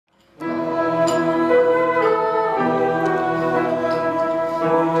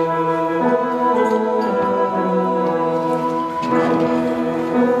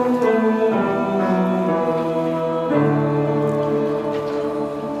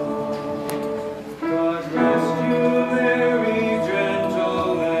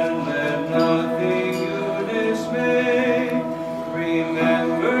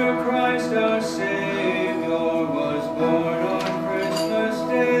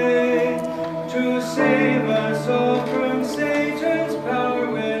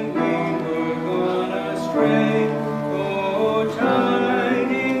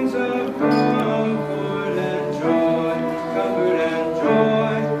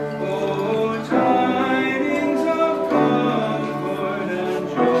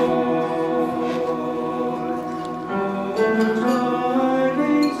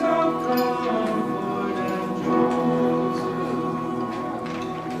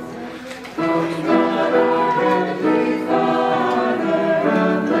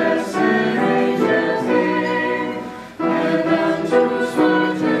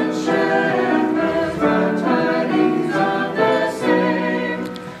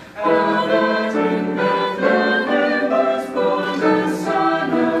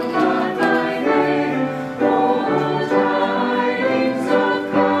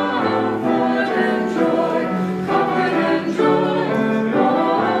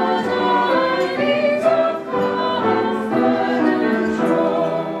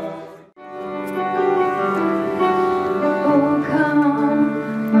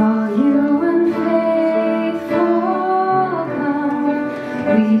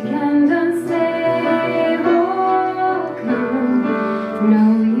Weekend unstable, come. No,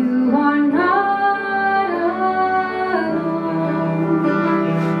 you are not alone.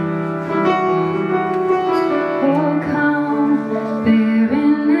 Oh, come,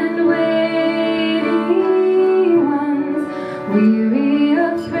 barren and waiting ones, weary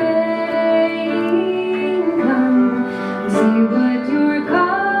of praying, come. See what your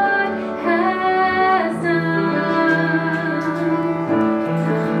God has done.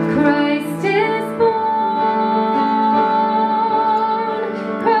 Christ is born,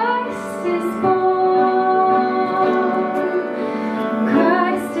 Christ is born,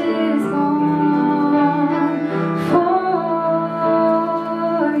 Christ is born for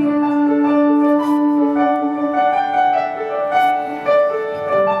you.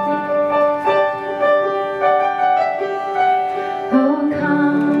 Oh,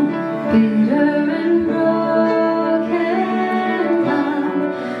 come, bitter and broken, come,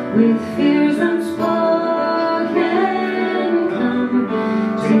 with fears unspoken, come,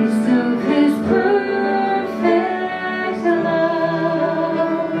 taste of His perfect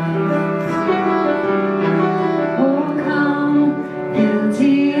love. Oh, come,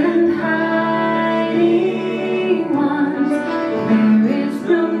 guilty and hiding ones, there is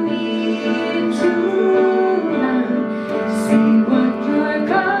no need to run. See what your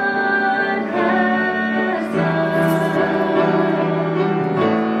God has done.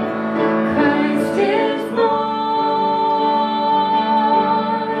 Christ is born,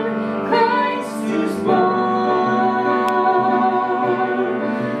 Christ is born,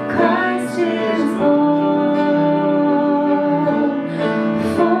 Christ is born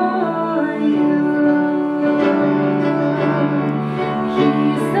for you.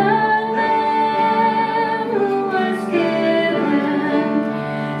 He's the Lamb who was given,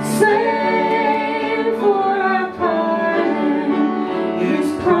 slain for our pardon. His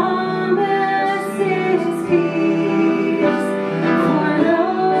promise is peace for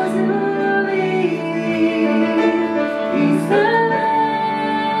those who believe. He's the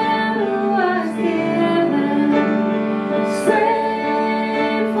Lamb who was given,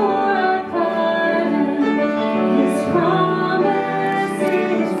 slain for our pardon. His promise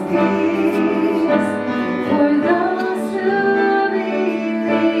is peace for those who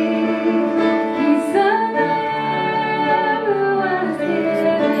believe. He's the Lamb who was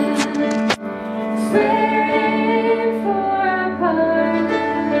given, slain for our pardon.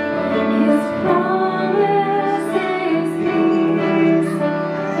 His promise is peace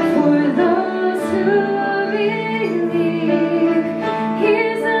for those who believe.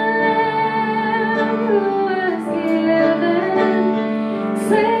 He's the Lamb who was given,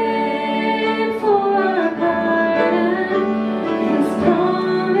 slain for our pardon. His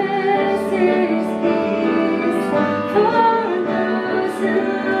promise is peace for those who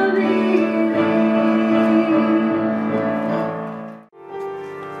believe.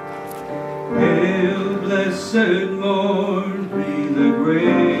 Hail, blessed morn, be the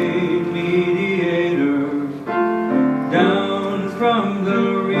great mediator, down from the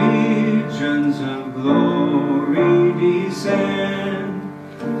regions of glory descend.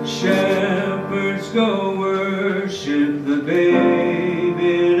 Shepherds go